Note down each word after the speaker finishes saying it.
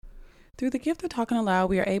Through the gift of talking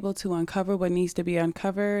aloud, we are able to uncover what needs to be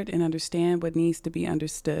uncovered and understand what needs to be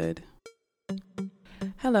understood.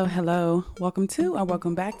 Hello. Welcome to or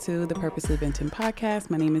welcome back to the Purposely Venting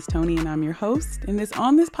podcast. My name is Tony and I'm your host. And it's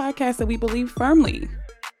on this podcast that we believe firmly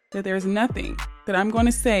that there's nothing that I'm going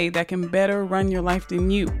to say that can better run your life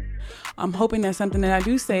than you. I'm hoping that something that I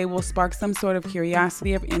do say will spark some sort of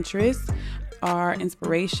curiosity of interest or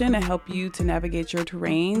inspiration to help you to navigate your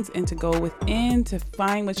terrains and to go within to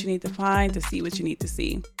find what you need to find, to see what you need to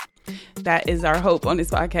see. That is our hope on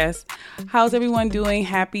this podcast. How's everyone doing?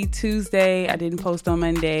 Happy Tuesday. I didn't post on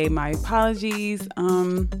Monday. My apologies.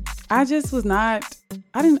 I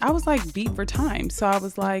was like beat for time. So I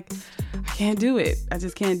was like, I can't do it. I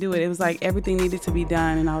just can't do it. It was like everything needed to be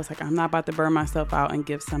done. And I was like, I'm not about to burn myself out and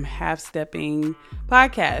give some half-stepping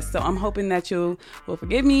podcast. So I'm hoping that you will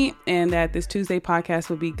forgive me and that this Tuesday podcast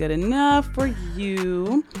will be good enough for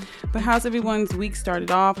you. But how's everyone's week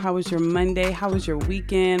started off? How was your Monday? How was your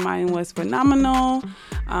weekend? Mine was phenomenal.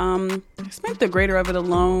 I spent the greater of it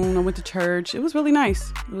alone. I went to church. It was really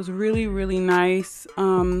nice. It was really, really nice.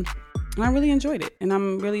 And I really enjoyed it. And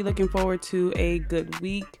I'm really looking forward to a good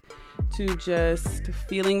week, to just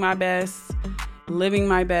feeling my best, living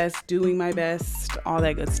my best, doing my best, all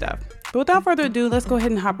that good stuff. But without further ado, let's go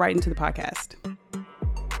ahead and hop right into the podcast.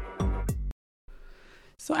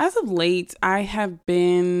 So as of late, I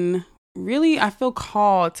feel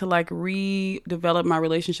called to like redevelop my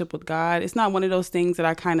relationship with God. It's not one of those things that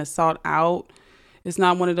I kind of sought out. It's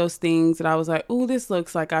not one of those things that I was like, oh, this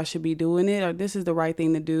looks like I should be doing it, or this is the right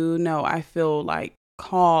thing to do. No, I feel like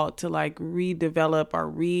called to like redevelop or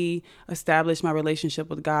reestablish my relationship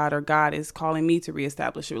with God, or God is calling me to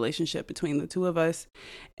reestablish a relationship between the two of us.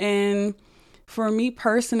 And for me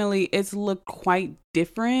personally, it's looked quite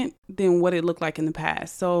different than what it looked like in the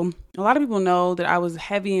past. So a lot of people know that I was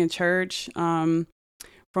heavy in church from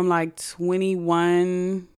like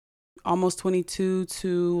 21, almost 22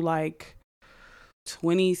 to like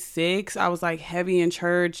 26. I was like heavy in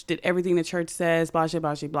church, did everything the church says, blah, blah,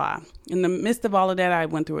 blah, blah. In the midst of all of that, I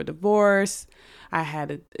went through a divorce. I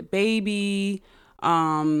had a baby.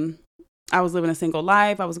 I was living a single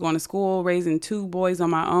life. I was going to school, raising 2 boys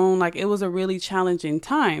on my own. Like, it was a really challenging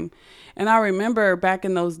time. And I remember back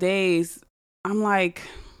in those days, I'm like,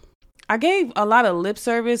 I gave a lot of lip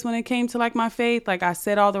service when it came to like my faith. Like, I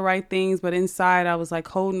said all the right things, but inside I was like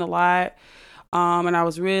holding a lot. And I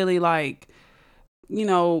was really like,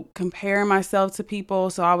 comparing myself to people.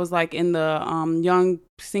 So I was like in the young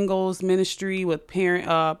singles ministry with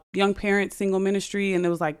young parents single ministry, and there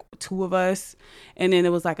was like 2 of us. And then it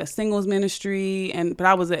was like a singles ministry, but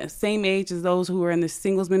I was at the same age as those who were in the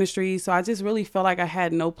singles ministry. So I just really felt like I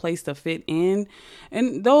had no place to fit in.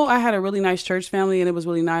 And though I had a really nice church family and it was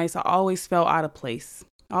really nice, I always felt out of place.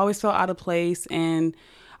 And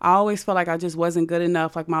I always felt like I just wasn't good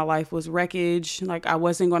enough. Like, my life was wreckage. Like, I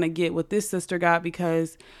wasn't going to get what this sister got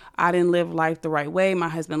because I didn't live life the right way. My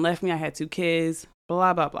husband left me. I had 2 kids,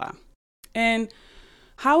 blah, blah, blah. And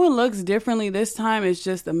how it looks differently this time is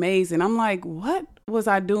just amazing. I'm like, what was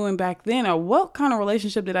I doing back then? Or what kind of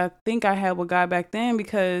relationship did I think I had with God back then?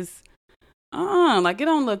 Because it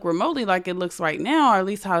don't look remotely like it looks right now, or at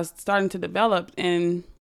least how it's starting to develop. And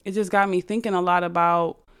it just got me thinking a lot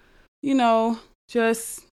about,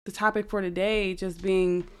 just the topic for today, just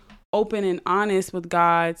being open and honest with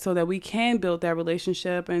God so that we can build that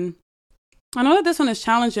relationship. And I know that this one is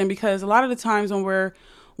challenging because a lot of the times when we're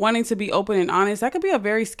wanting to be open and honest, that could be a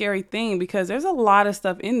very scary thing because there's a lot of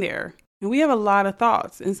stuff in there and we have a lot of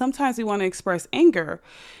thoughts. And sometimes we want to express anger.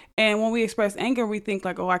 And when we express anger, we think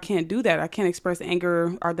like, oh, I can't do that. I can't express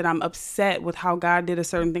anger, or that I'm upset with how God did a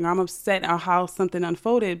certain thing, or I'm upset at how something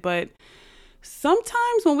unfolded. But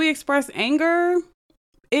sometimes when we express anger,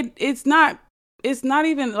 it's not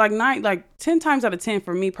even like 10 times out of 10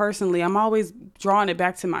 for me personally. I'm always drawing it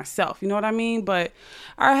back to myself. You know what I mean? But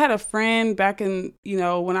I had a friend back in,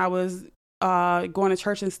 when I was going to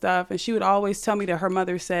church and stuff, and she would always tell me that her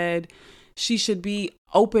mother said she should be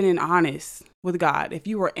open and honest with God. If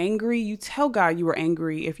you were angry, you tell God you were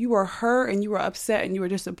angry. If you were hurt and you were upset and you were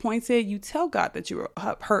disappointed, you tell God that you were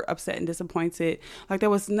hurt, upset, and disappointed. Like, there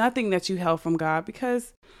was nothing that you held from God,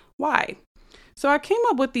 because why? So I came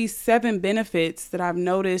up with these 7 benefits that I've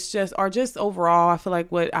noticed just overall, I feel like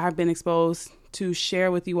what I've been exposed to share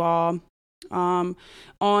with you all on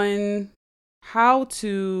how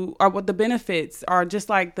to, or what the benefits are, just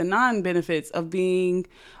like the non-benefits of being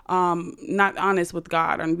not honest with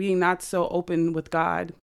God and being not so open with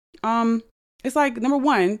God. It's like, number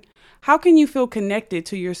 1, how can you feel connected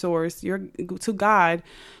to your source, to God,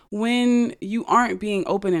 when you aren't being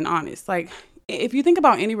open and honest? Like, if you think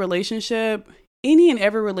about any relationship, any and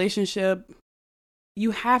every relationship,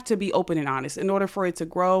 you have to be open and honest in order for it to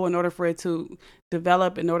grow, in order for it to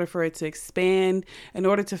develop, in order for it to expand, in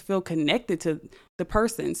order to feel connected to the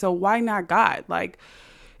person. So why not God? Like,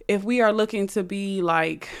 if we are looking to be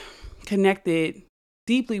like connected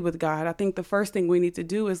deeply with God, I think the first thing we need to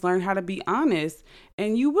do is learn how to be honest,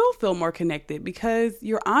 and you will feel more connected because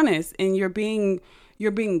you're honest and you're being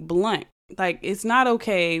blunt. Like, it's not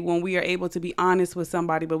okay when we are able to be honest with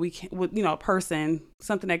somebody, but we can't, with, a person,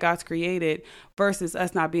 something that God's created, versus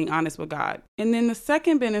us not being honest with God. And then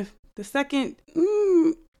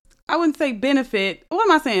I wouldn't say benefit. What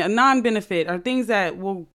am I saying? A non-benefit are things that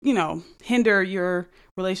will, hinder your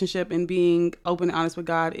relationship and being open and honest with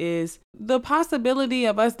God is the possibility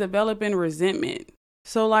of us developing resentment.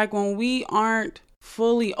 So like when we aren't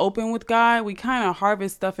fully open with God, we kind of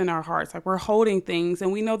harvest stuff in our hearts. Like we're holding things,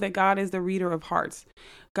 and we know that God is the reader of hearts.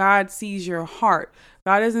 God sees your heart.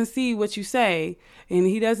 God doesn't see what you say, and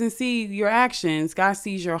he doesn't see your actions. God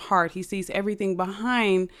sees your heart. He sees everything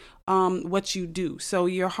behind what you do. So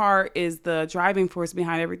your heart is the driving force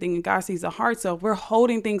behind everything, and God sees the heart. So if we're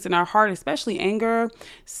holding things in our heart, especially anger,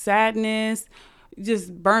 sadness,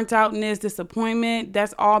 just burnt outness, disappointment,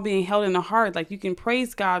 that's all being held in the heart. Like you can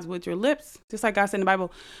praise God with your lips, just like God said in the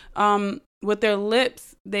Bible. With their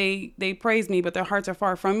lips, they praise me, but their hearts are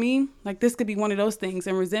far from me. Like this could be one of those things.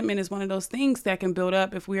 And resentment is one of those things that can build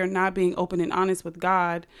up if we are not being open and honest with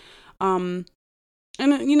God. And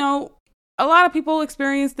a lot of people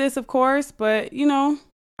experience this, of course, but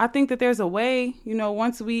I think that there's a way,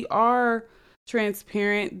 once we are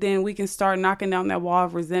transparent, then we can start knocking down that wall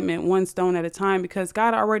of resentment one stone at a time, because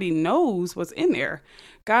God already knows what's in there.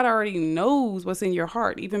 God already knows what's in your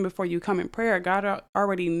heart. Even before you come in prayer, God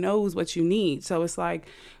already knows what you need. So it's like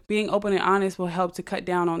being open and honest will help to cut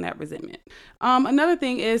down on that resentment. Another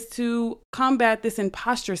thing is to combat this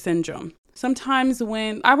imposter syndrome. Sometimes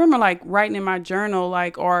when I remember like writing in my journal,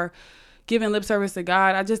 or giving lip service to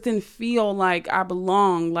God, I just didn't feel like I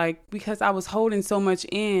belonged, because I was holding so much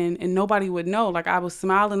in and nobody would know. Like I was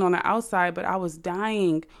smiling on the outside, but I was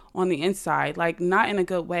dying on the inside, not in a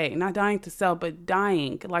good way, not dying to self, but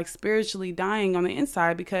dying, spiritually dying on the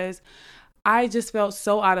inside, because I just felt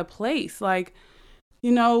so out of place.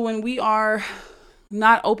 When we are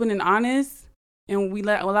not open and honest and we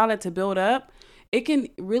allow that to build up, it can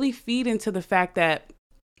really feed into the fact that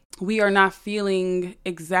we are not feeling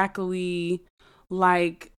exactly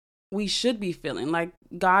like we should be feeling, like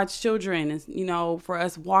God's children. Is, for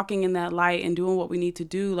us walking in that light and doing what we need to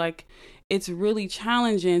do, it's really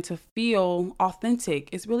challenging to feel authentic.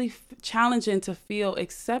 It's really challenging to feel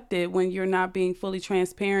accepted when you're not being fully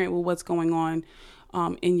transparent with what's going on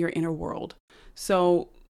in your inner world. So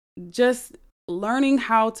just learning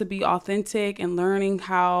how to be authentic and learning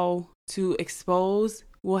how to expose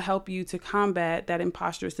will help you to combat that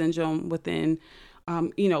imposter syndrome within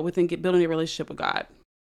building a relationship with God.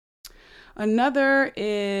 Another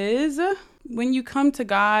is when you come to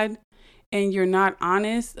God and you're not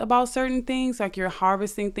honest about certain things, like you're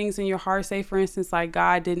harvesting things in your heart. Say, for instance, like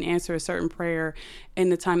God didn't answer a certain prayer in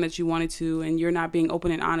the time that you wanted to, and you're not being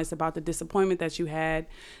open and honest about the disappointment that you had,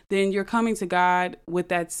 then you're coming to God with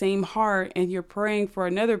that same heart and you're praying for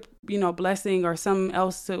another, blessing or something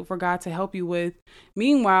else for God to help you with.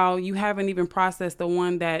 Meanwhile, you haven't even processed the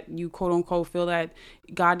one that you quote unquote feel that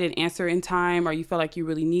God didn't answer in time, or you feel like you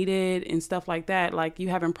really needed and stuff like that. Like you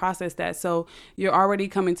haven't processed that. So you're already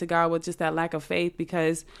coming to God with just that lack of faith,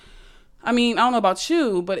 because I don't know about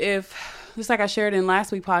you, but if, just like I shared in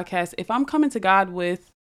last week's podcast, if I'm coming to God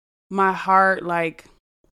with my heart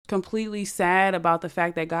completely sad about the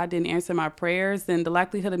fact that God didn't answer my prayers, then the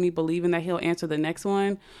likelihood of me believing that he'll answer the next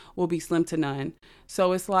one will be slim to none.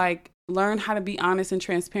 So it's learn how to be honest and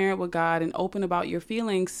transparent with God and open about your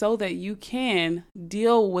feelings so that you can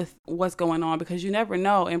deal with what's going on, because you never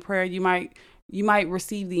know. In prayer, you might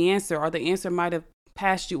receive the answer, or the answer might have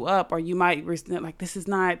passed you up, or you might this is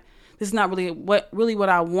not really what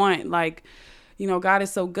I want. God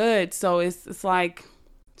is so good. So it's like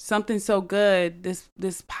something so good,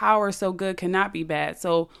 this power so good cannot be bad.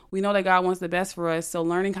 So we know that God wants the best for us. So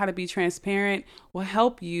learning how to be transparent will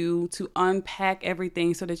help you to unpack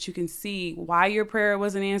everything so that you can see why your prayer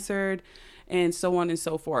wasn't answered, and so on and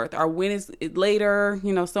so forth. Or when is it later,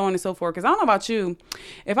 so on and so forth. Because I don't know about you,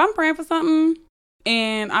 if I'm praying for something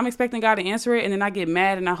and I'm expecting God to answer it, and then I get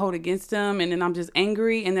mad and I hold against him, and then I'm just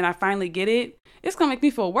angry, and then I finally get it, it's going to make me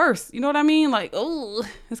feel worse. You know what I mean?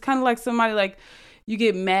 It's kind of like somebody you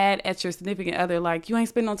get mad at your significant other, you ain't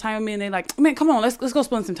spending no time with me, and they man, come on, let's go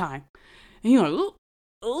spend some time. And you're like,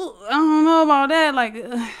 I don't know about that.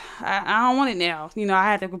 I don't want it now. I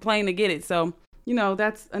had to complain to get it. So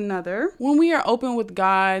That's another. When we are open with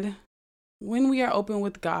God,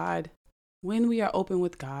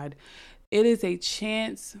 it is a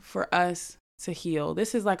chance for us to heal.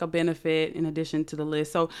 This is like a benefit in addition to the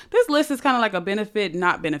list. So this list is kind of like a benefit,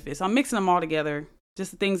 not benefit. So I'm mixing them all together,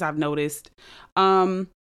 just the things I've noticed.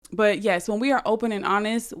 But yes, when we are open and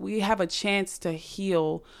honest, we have a chance to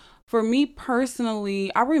heal. For me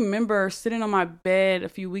personally, I remember sitting on my bed a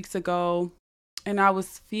few weeks ago and I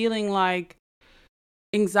was feeling like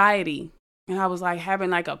anxiety, and I was like having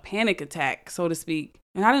like a panic attack, so to speak.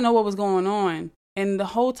 And I didn't know what was going on. And the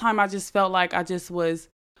whole time I just felt like I just was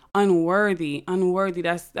unworthy.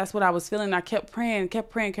 That's what I was feeling. I kept praying.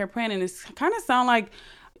 And it's kind of sound like,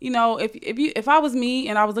 if I was me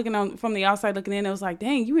and I was looking on from the outside looking in, it was like,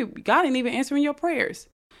 dang, God ain't even answering your prayers.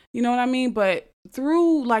 You know what I mean? But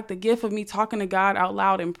through like the gift of me talking to God out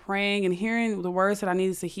loud and praying and hearing the words that I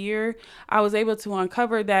needed to hear, I was able to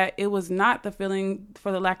uncover that it was not the feeling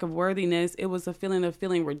for the lack of worthiness. It was a feeling of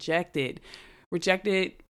feeling rejected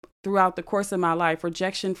throughout the course of my life,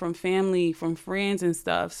 rejection from family, from friends and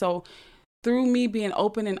stuff. So through me being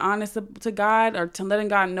open and honest to God, or to letting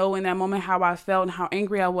God know in that moment how I felt and how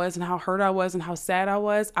angry I was and how hurt I was and how sad I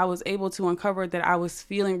was able to uncover that I was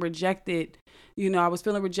feeling rejected. I was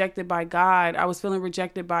feeling rejected by God. I was feeling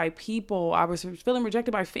rejected by people. I was feeling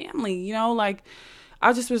rejected by family, like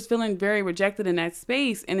I just was feeling very rejected in that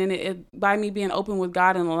space. And then by me being open with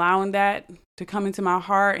God and allowing that to come into my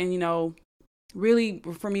heart and, really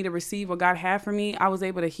for me to receive what God had for me, I was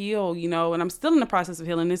able to heal, and I'm still in the process of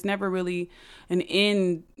healing. It's never really an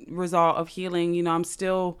end result of healing. I'm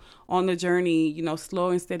still on the journey, slow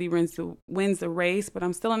and steady wins the race, but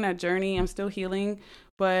I'm still on that journey. I'm still healing,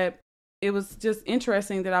 but it was just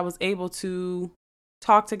interesting that I was able to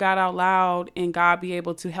talk to God out loud and God be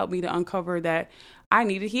able to help me to uncover that I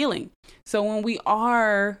needed healing. So when we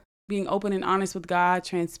are being open and honest with God,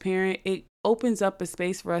 transparent, it opens up a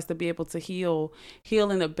space for us to be able to heal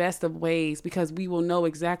in the best of ways, because we will know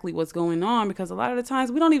exactly what's going on, because a lot of the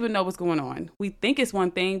times we don't even know what's going on. We think it's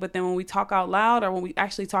one thing, but then when we talk out loud or when we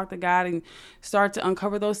actually talk to God and start to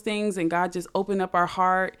uncover those things and God just open up our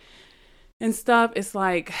heart and stuff, it's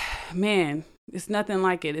like, man, it's nothing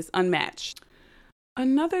like it. It's unmatched.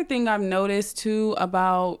 Another thing I've noticed too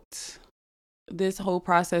about this whole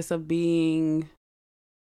process of being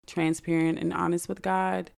transparent and honest with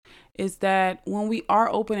God is that when we are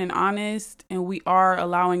open and honest and we are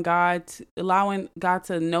allowing God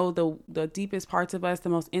to know the deepest parts of us, the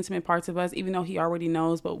most intimate parts of us, even though he already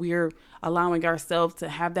knows, but we're allowing ourselves to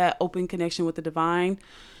have that open connection with the divine,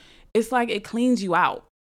 it's like it cleans you out.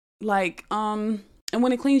 And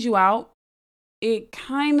when it cleans you out,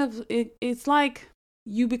 it's like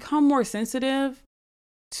you become more sensitive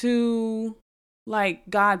to like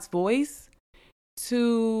God's voice,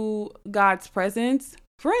 to God's presence.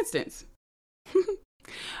 For instance,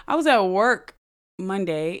 I was at work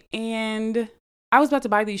Monday and I was about to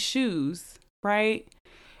buy these shoes, right?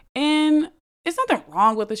 And it's nothing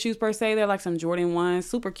wrong with the shoes per se. They're like some Jordan 1s,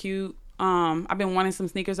 super cute. I've been wanting some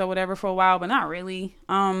sneakers or whatever for a while, but not really.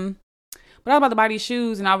 But I was about to buy these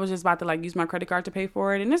shoes and I was just about to like use my credit card to pay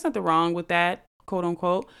for it. And there's nothing wrong with that, quote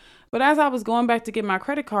unquote. But as I was going back to get my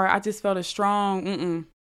credit card, I just felt a strong,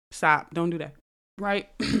 stop, don't do that. Right.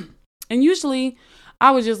 And usually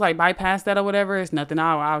I would just like bypass that or whatever. It's nothing.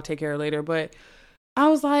 I'll take care of it later. But I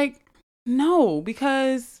was like, no,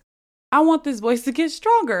 because I want this voice to get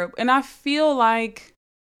stronger. And I feel like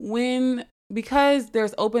because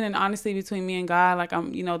there's open and honesty between me and God, like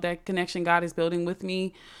that connection God is building with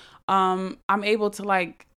me. I'm able to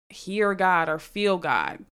like hear God or feel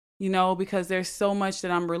God, because there's so much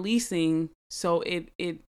that I'm releasing. So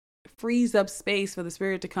it frees up space for the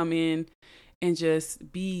Spirit to come in and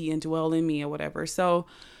just be and dwell in me or whatever. So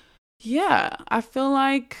yeah, I feel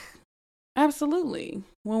like absolutely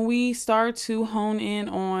when we start to hone in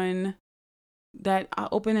on that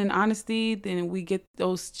open and honesty, then we get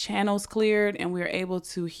those channels cleared and we're able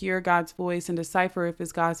to hear God's voice and decipher if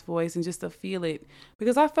it's God's voice and just to feel it.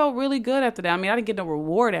 Because I felt really good after that. I mean, I didn't get no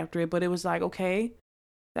reward after it, but it was like, okay,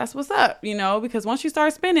 that's what's up, because once you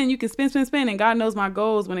start spending, you can spend, and God knows my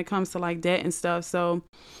goals when it comes to like debt and stuff. So,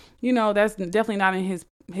 that's definitely not in his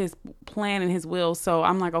plan and his will. So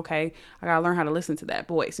I'm like, okay, I got to learn how to listen to that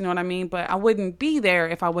voice. You know what I mean? But I wouldn't be there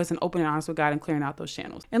if I wasn't open and honest with God and clearing out those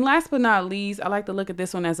channels. And last but not least, I like to look at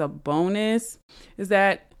this one as a bonus, is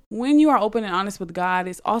that when you are open and honest with God,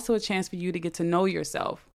 it's also a chance for you to get to know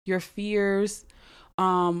yourself, your fears,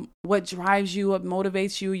 what drives you, what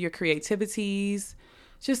motivates you, your creativities,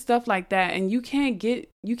 just stuff like that. And you can't get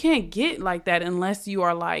like that unless you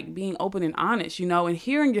are like being open and honest, you know, and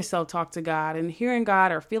hearing yourself talk to God and hearing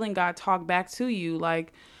God or feeling God talk back to you.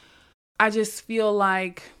 Like, I just feel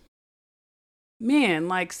like, man,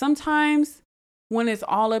 like sometimes when it's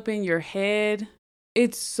all up in your head,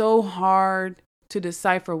 it's so hard to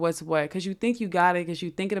decipher what's what, because you think you got it, because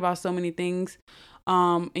you're thinking about so many things.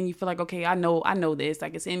 And you feel like, okay, I know this,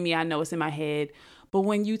 like it's in me, I know it's in my head. But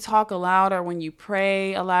when you talk aloud, or when you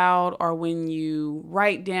pray aloud, or when you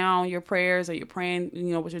write down your prayers, or you're praying,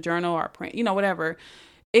 you know, with your journal, or praying, you know, whatever,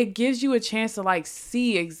 it gives you a chance to like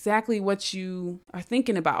see exactly what you are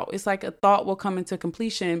thinking about. It's like a thought will come into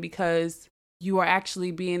completion because you are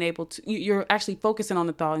actually being able to, you're actually focusing on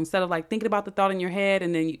the thought instead of like thinking about the thought in your head.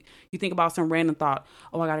 And then you think about some random thought.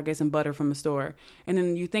 Oh, I got to get some butter from the store. And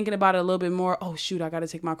then you're thinking about it a little bit more. Oh, shoot, I got to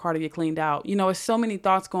take my car to get cleaned out. You know, it's so many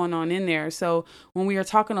thoughts going on in there. So when we are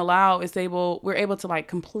talking aloud, we're able to like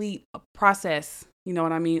complete a process, you know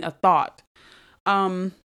what I mean? A thought.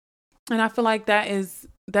 And I feel like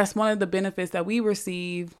that's one of the benefits that we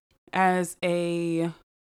receive as a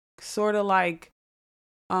sort of like,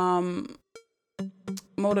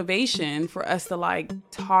 motivation for us to like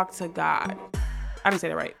talk to God. I didn't say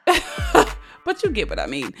that right, but you get what I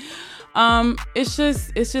mean. It's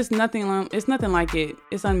just nothing. It's nothing like it.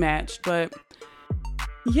 It's unmatched. But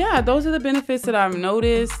yeah, those are the benefits that I've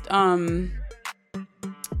noticed.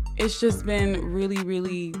 It's just been really,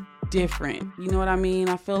 really different. You know what I mean?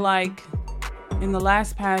 I feel like in the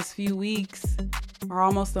past few weeks, or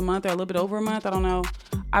almost a month, or a little bit over a month, I don't know,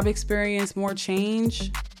 I've experienced more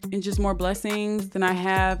change and just more blessings than I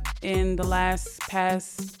have in the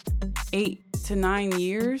past 8 to 9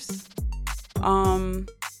 years of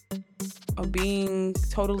being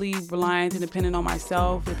totally reliant and dependent on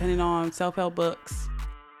myself, dependent on self-help books,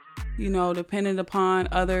 you know, dependent upon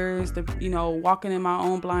others, you know, walking in my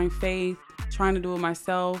own blind faith, trying to do it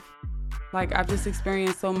myself. Like, I've just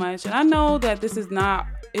experienced so much. And I know that it's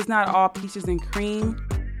not all peaches and cream,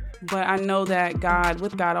 but I know that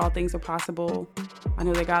with God, all things are possible. I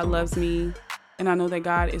know that God loves me, and I know that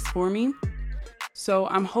God is for me. So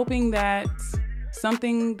I'm hoping that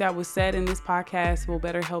something that was said in this podcast will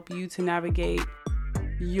better help you to navigate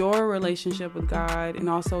your relationship with God and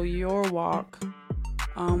also your walk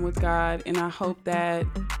with God. And I hope that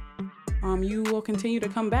you will continue to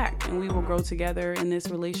come back and we will grow together in this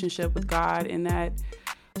relationship with God, and that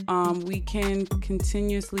we can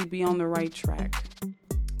continuously be on the right track.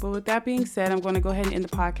 But with that being said, I'm going to go ahead and end the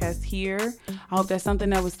podcast here. I hope that something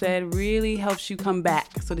that was said really helps you come back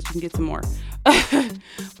so that you can get some more.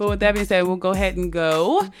 But with that being said, we'll go ahead and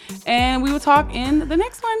go, and we will talk in the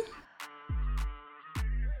next one.